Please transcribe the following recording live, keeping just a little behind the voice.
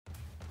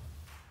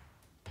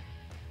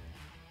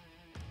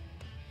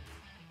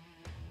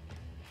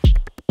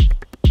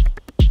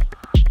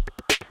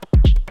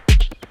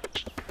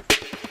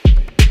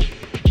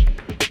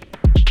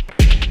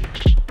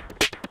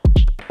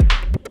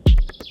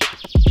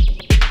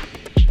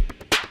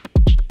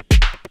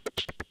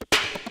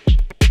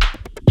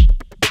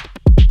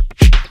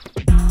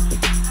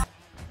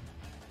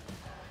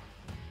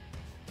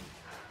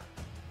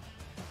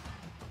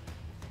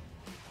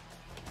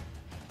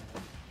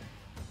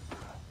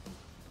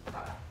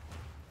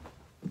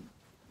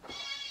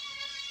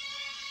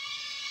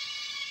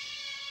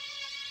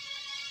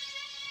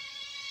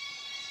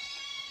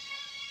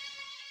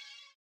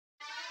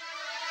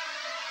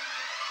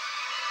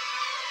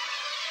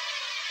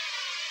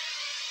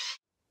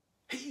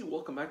Hey,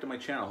 welcome back to my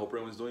channel. Hope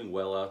everyone's doing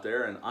well out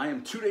there. And I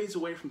am 2 days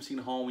away from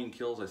seeing Halloween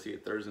Kills. I see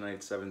it Thursday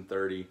night,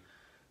 7:30.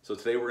 So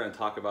today we're going to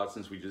talk about,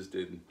 since we just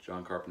did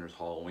John Carpenter's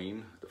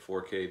Halloween, the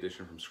 4K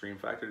edition from Scream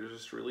Factory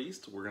just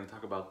released, we're going to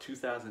talk about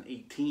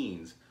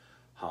 2018's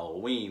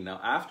Halloween.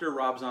 Now, after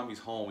Rob Zombie's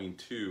Halloween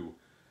 2,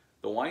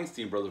 the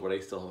Weinstein brothers, where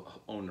they still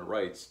own the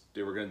rights,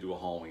 they were going to do a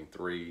Halloween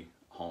 3,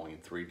 Halloween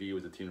 3D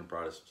with the team that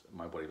brought us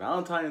My Bloody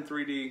Valentine in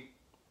 3D.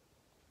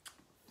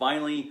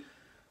 Finally,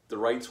 the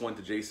rights went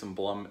to Jason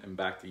Blum and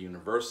back to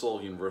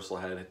Universal. Universal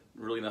had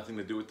really nothing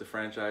to do with the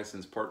franchise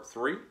since Part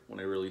 3, when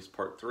they released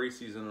Part 3,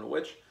 Season of the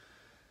Witch.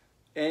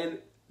 And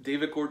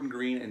David Gordon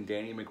Green and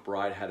Danny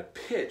McBride had a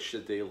pitch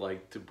that they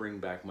liked to bring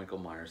back Michael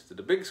Myers to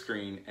the big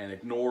screen and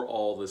ignore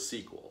all the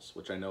sequels,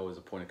 which I know is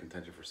a point of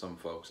contention for some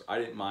folks. I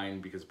didn't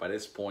mind because by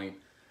this point,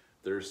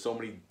 there's so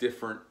many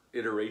different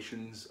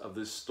iterations of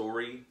this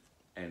story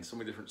and so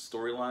many different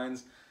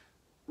storylines.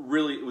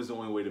 Really, it was the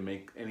only way to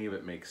make any of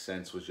it make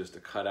sense was just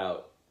to cut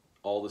out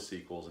all the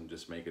sequels and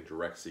just make a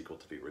direct sequel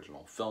to the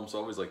original film. So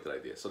I always liked that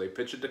idea. So they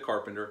pitched it to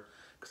Carpenter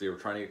because they were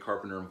trying to get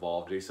Carpenter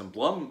involved. Jason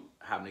Blum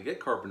happened to get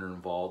Carpenter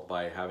involved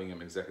by having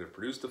him executive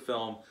produce the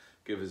film,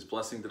 give his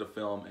blessing to the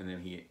film, and then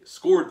he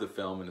scored the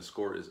film, and the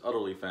score is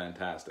utterly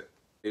fantastic.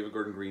 David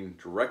Gordon Green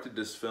directed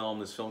this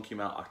film. This film came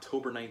out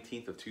October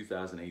 19th of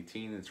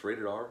 2018. It's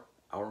rated R,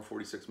 hour and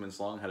 46 minutes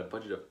long, had a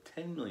budget of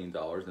 $10 million,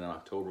 and in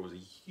October was a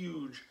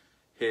huge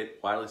hit,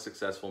 widely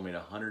successful, made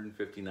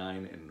 159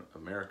 in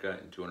America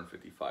and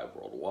 255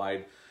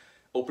 worldwide.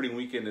 Opening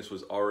weekend, this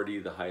was already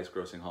the highest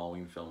grossing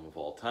Halloween film of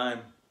all time.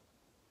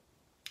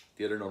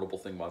 The other notable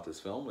thing about this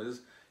film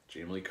is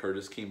Jamie Lee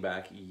Curtis came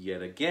back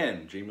yet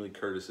again. Jamie Lee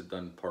Curtis had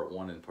done Part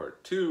 1 and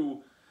Part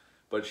 2,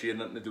 but she had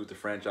nothing to do with the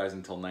franchise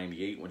until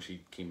 '98 when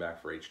she came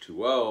back for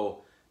H2O,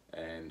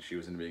 and she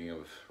was in the beginning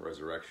of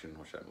Resurrection,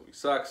 which that movie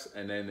sucks,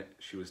 and then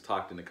she was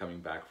talked into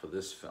coming back for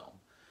this film.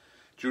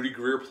 Judy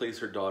Greer plays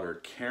her daughter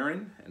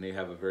Karen, and they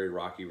have a very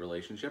rocky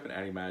relationship, and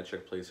Addie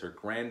Matichak plays her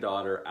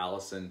granddaughter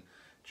Allison.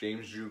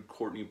 James Jude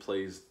Courtney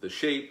plays the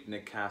Shape.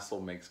 Nick Castle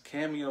makes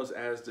cameos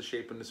as the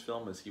Shape in this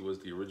film, as he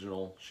was the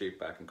original Shape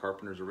back in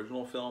Carpenter's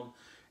original film.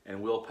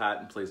 And Will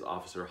Patton plays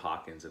Officer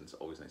Hawkins, and it's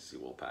always nice to see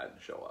Will Patton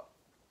show up.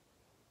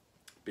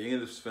 Being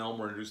in this film,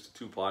 we're introduced to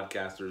two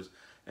podcasters,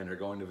 and they're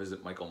going to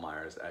visit Michael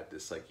Myers at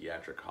this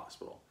psychiatric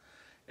hospital.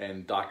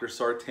 And Dr.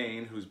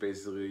 Sartain, who's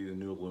basically the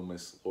new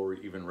Loomis, Laurie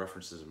even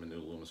references him in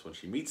New Loomis when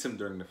she meets him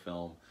during the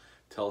film,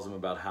 tells him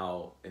about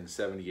how in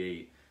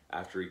 '78,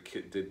 after he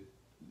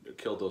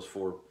killed those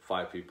 4 or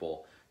 5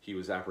 people, he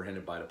was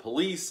apprehended by the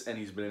police, and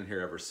he's been in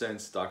here ever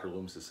since. Dr.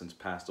 Loomis has since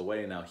passed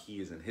away, and now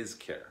he is in his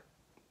care.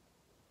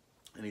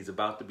 And he's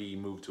about to be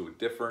moved to a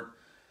different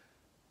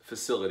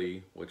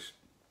facility, which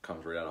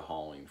comes right out of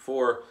Halloween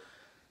 4.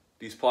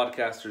 These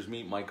podcasters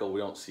meet Michael.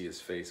 We don't see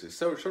his face. They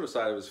show the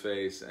side of his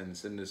face, and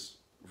it's in this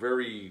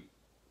very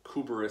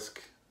Kubrick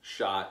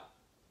shot,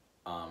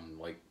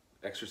 like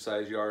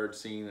exercise yard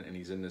scene, and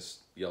he's in this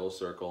yellow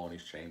circle, and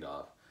he's chained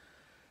off.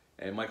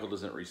 And Michael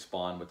doesn't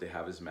respond, but they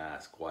have his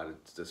mask. Why did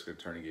the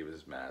district attorney give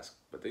his mask?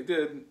 But they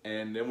did,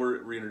 and then we're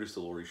reintroduced to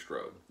Laurie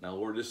Strode.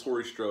 Now, this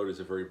Laurie Strode is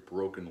a very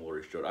broken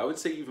Laurie Strode. I would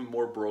say even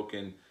more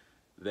broken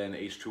than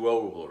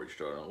H2O Laurie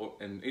Strode.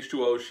 In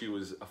H2O, she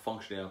was a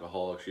functioning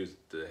alcoholic. She was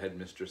the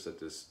headmistress at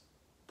this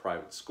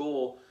private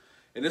school.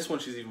 In this one,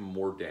 she's even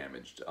more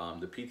damaged.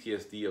 The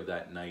PTSD of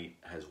that night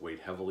has weighed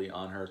heavily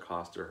on her,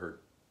 cost her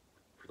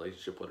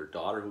relationship with her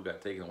daughter, who got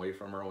taken away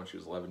from her when she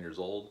was 11 years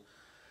old.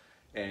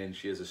 And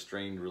she has a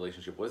strained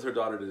relationship with her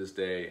daughter to this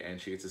day, and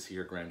she gets to see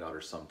her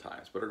granddaughter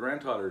sometimes. But her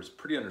granddaughter is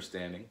pretty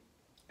understanding.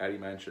 Addie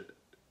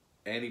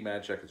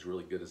Matichak is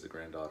really good as the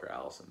granddaughter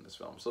Allison in this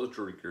film. So is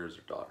Judy Greer as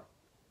her daughter.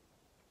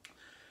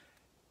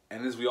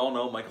 And as we all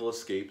know, Michael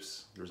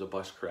escapes. There's a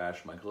bus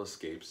crash. Michael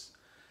escapes.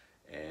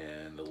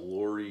 And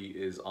Laurie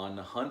is on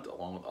the hunt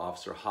along with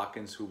Officer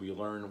Hawkins, who we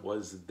learn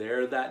was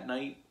there that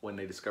night when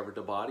they discovered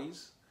the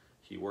bodies.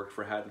 He worked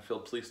for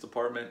Haddonfield Police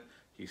Department.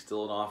 He's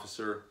still an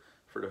officer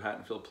for the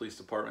Haddonfield Police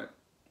Department.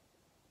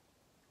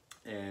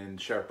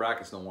 And Sheriff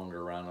Brackett's no longer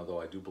around,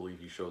 although I do believe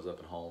he shows up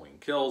in Halloween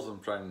Kills.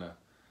 I'm trying to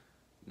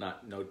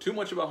not know too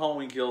much about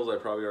Halloween Kills.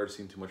 I've probably already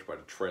seen too much by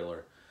the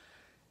trailer.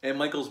 And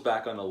Michael's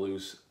back on the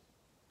loose,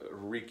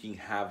 wreaking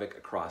havoc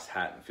across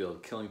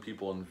Haddonfield, killing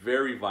people in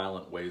very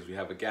violent ways. We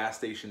have a gas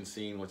station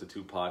scene with the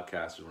two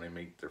podcasters when they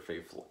make their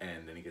fateful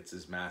end, and he gets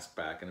his mask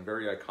back in a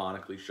very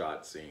iconically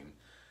shot scene.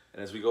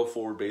 And as we go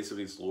forward,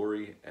 basically it's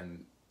Laurie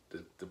and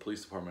the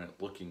police department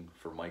looking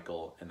for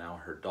Michael, and now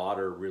her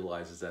daughter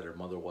realizes that her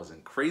mother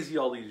wasn't crazy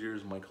all these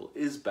years. Michael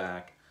is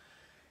back,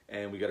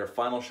 and we got our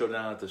final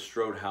showdown at the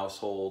Strode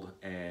household,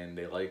 and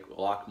they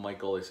lock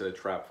Michael. They set a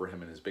trap for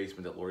him in his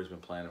basement that Laurie's been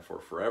planning for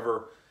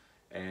forever,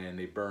 and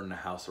they burn the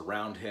house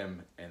around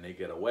him, and they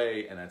get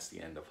away, and that's the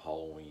end of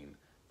Halloween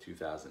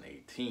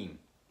 2018.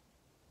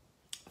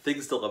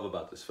 Things to love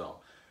about this film.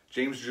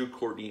 James Jude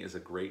Courtney is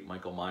a great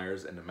Michael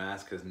Myers, and the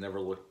mask has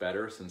never looked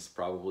better since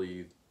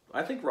probably,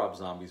 I think Rob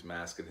Zombie's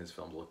mask in his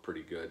films look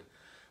pretty good,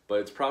 but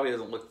it probably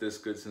hasn't looked this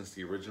good since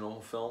the original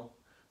film.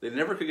 They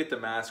never could get the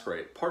mask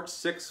right. Part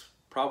 6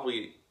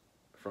 probably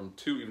From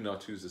 2, even though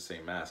 2 is the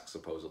same mask,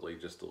 supposedly,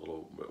 just a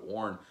little bit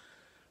worn.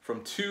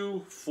 From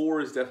 2,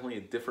 4 is definitely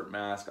a different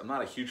mask. I'm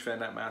not a huge fan of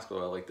that mask,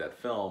 although I like that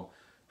film.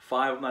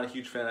 5, I'm not a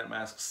huge fan of that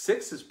mask.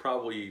 6 is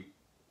probably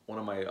one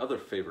of my other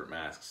favorite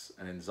masks.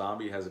 And then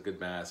Zombie has a good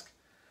mask.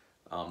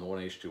 The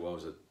one in H2O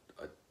is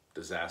a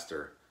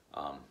disaster.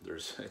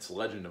 It's a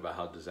legend about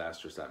how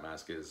disastrous that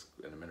mask is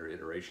and the many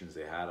iterations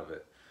they had of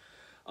it.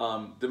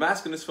 The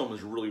mask in this film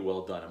is really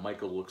well done, and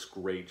Michael looks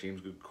great.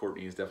 James Good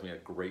Courtney is definitely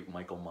a great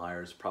Michael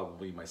Myers,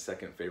 probably my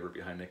second favorite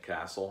behind Nick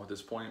Castle at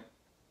this point.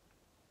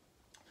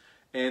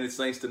 And it's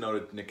nice to know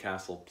that Nick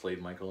Castle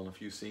played Michael in a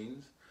few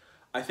scenes.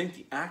 I think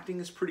the acting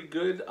is pretty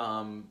good.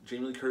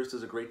 Jamie Lee Curtis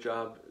does a great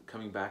job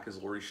coming back as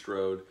Laurie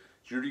Strode.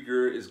 Judy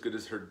Greer is good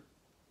as her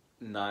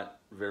not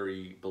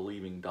very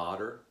believing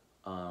daughter.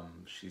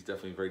 She's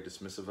definitely very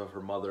dismissive of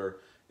her mother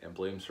and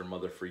blames her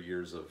mother for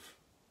years of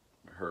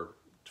her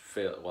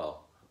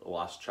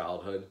lost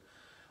childhood.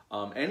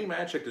 Annie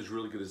Matchek is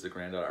really good as the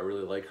granddaughter. I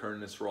really like her in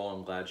this role.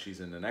 I'm glad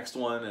she's in the next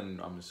one,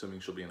 and I'm assuming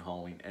she'll be in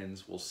Halloween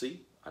Ends. We'll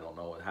see. I don't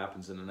know what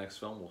happens in the next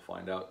film. We'll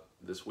find out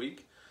this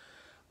week.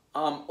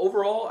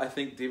 Overall, I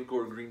think David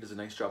Gordon Green does a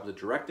nice job of the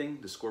directing.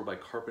 The score by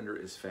Carpenter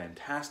is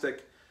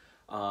fantastic.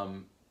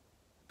 I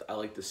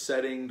like the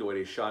setting, the way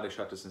they shot. They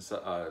shot this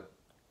in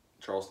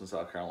Charleston,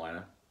 South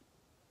Carolina.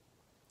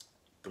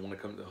 The one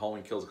that comes,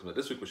 Halloween Kills, that comes out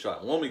this week was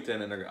shot in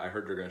Wilmington, and I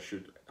heard they're going to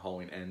shoot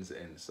Halloween Ends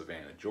in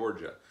Savannah,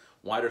 Georgia.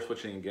 Why they're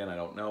switching again, I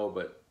don't know,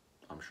 but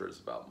I'm sure it's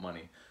about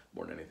money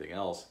more than anything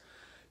else.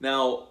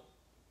 Now,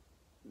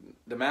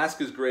 the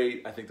mask is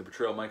great. I think the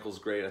portrayal of Michael's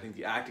great. I think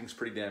the acting's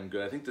pretty damn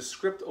good. I think the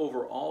script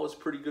overall is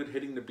pretty good,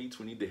 hitting the beats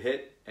we need to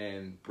hit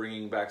and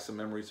bringing back some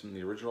memories from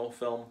the original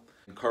film.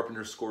 And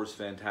Carpenter's score is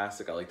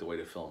fantastic. I like the way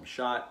the film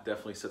shot.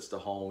 Definitely sets the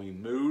Halloween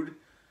mood,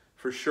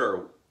 for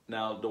sure.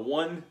 Now, the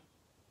one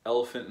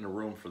elephant in the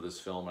room for this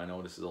film, I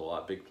know this is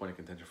a big point of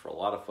contention for a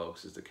lot of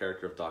folks, is the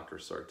character of Dr.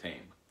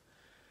 Sartain.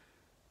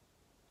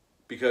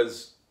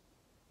 Because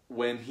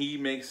when he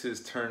makes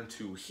his turn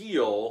to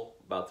heel,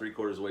 about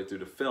 3/4 of the way through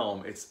the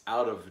film, it's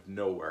out of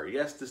nowhere.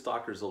 Yes, this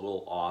doctor's a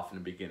little off in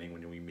the beginning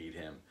when we meet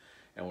him.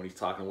 And when he's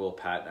talking to Will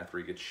Patton after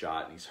he gets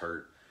shot and he's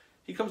hurt,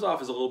 he comes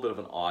off as a little bit of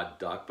an odd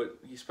duck, but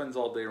he spends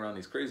all day around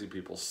these crazy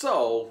people.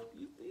 So,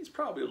 he's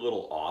probably a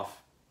little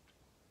off.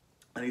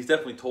 And he's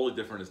definitely totally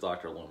different as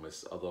Dr.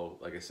 Loomis, although,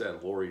 like I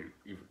said, Laurie,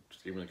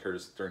 Jamie Lee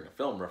Curtis during the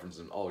film references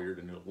him, oh, you're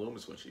the new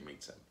Loomis when she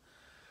meets him.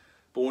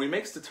 But when he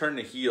makes the turn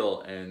to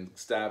heel and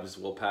stabs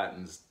Will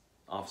Patton's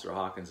Officer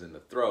Hawkins in the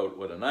throat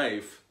with a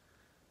knife,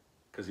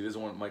 because he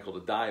doesn't want Michael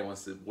to die, he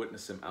wants to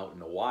witness him out in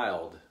the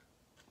wild,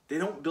 they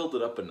don't build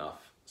it up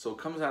enough, so it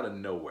comes out of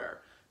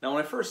nowhere. Now,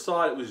 when I first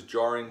saw it, it was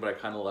jarring, but I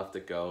kind of let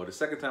it go. The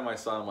second time I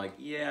saw it, I'm like,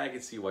 yeah, I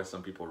can see why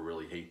some people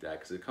really hate that,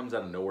 because it comes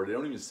out of nowhere. They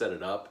don't even set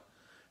it up.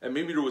 And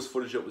maybe there was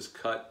footage that was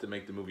cut to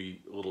make the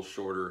movie a little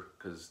shorter,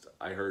 because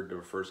I heard the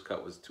first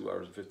cut was 2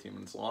 hours and 15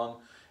 minutes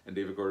long, and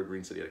David Gordon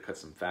Green said he had to cut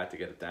some fat to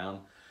get it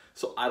down.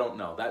 So I don't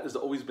know. That has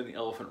always been the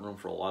elephant in the room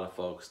for a lot of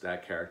folks,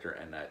 that character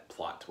and that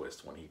plot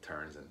twist when he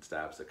turns and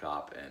stabs the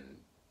cop and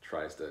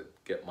tries to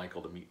get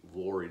Michael to meet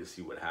Laurie to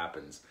see what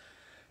happens.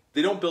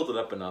 They don't build it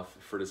up enough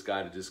for this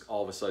guy to just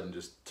all of a sudden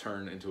just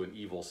turn into an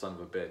evil son of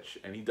a bitch,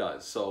 and he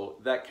does. So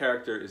that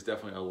character is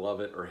definitely a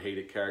love it or hate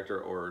it character,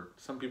 or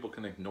some people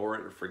can ignore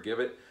it or forgive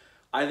it.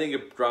 I think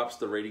it drops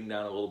the rating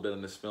down a little bit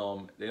in this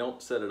film. They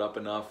don't set it up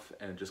enough,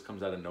 and it just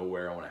comes out of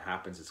nowhere, and when it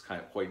happens, it's kind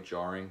of quite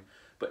jarring.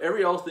 But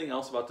everything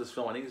else about this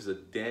film, I think, is a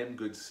damn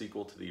good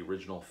sequel to the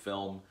original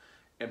film,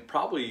 and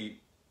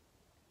probably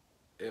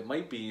it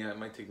might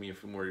take me a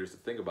few more years to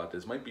think about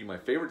this, might be my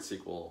favorite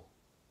sequel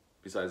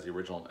besides the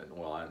original.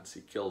 Well, I didn't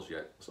see Kills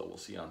yet, so we'll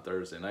see on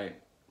Thursday night.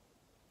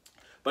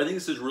 But I think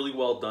this is a really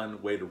well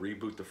done way to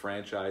reboot the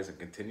franchise and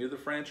continue the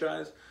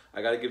franchise.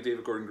 I got to give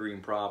David Gordon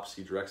Green props.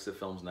 He directs the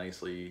films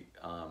nicely.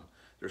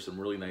 There's some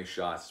really nice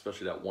shots,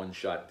 especially that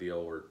one-shot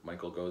deal where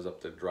Michael goes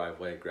up the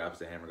driveway, grabs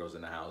the hammer, goes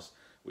in the house.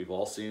 We've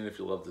all seen it if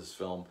you love this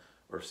film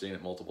or seen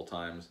it multiple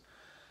times.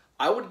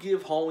 I would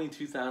give Halloween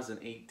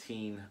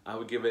 2018, I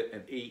would give it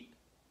an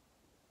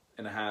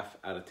 8.5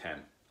 out of 10.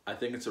 I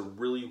think it's a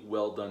really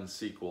well done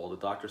sequel. The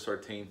Dr.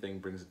 Sartain thing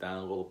brings it down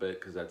a little bit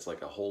because that's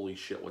like a holy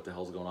shit, what the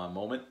hell's going on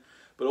moment.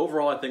 But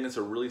overall, I think it's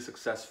a really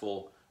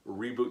successful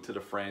reboot to the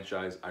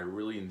franchise. I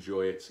really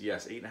enjoy it. So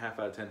yes, 8.5 out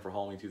of 10 for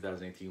Halloween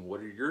 2018. What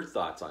are your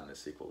thoughts on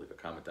this sequel? Leave a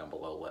comment down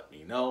below. Let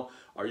me know.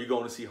 Are you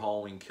going to see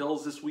Halloween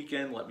Kills this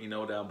weekend? Let me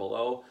know down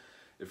below.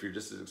 If you're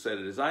just as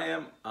excited as I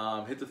am,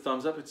 hit the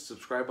thumbs up, hit the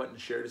subscribe button,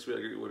 share this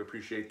video. I would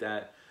appreciate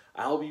that.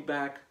 I'll be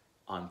back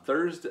on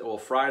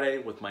Friday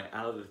with my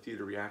out of the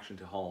theater reaction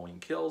to Halloween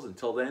Kills.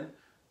 Until then,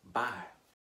 bye.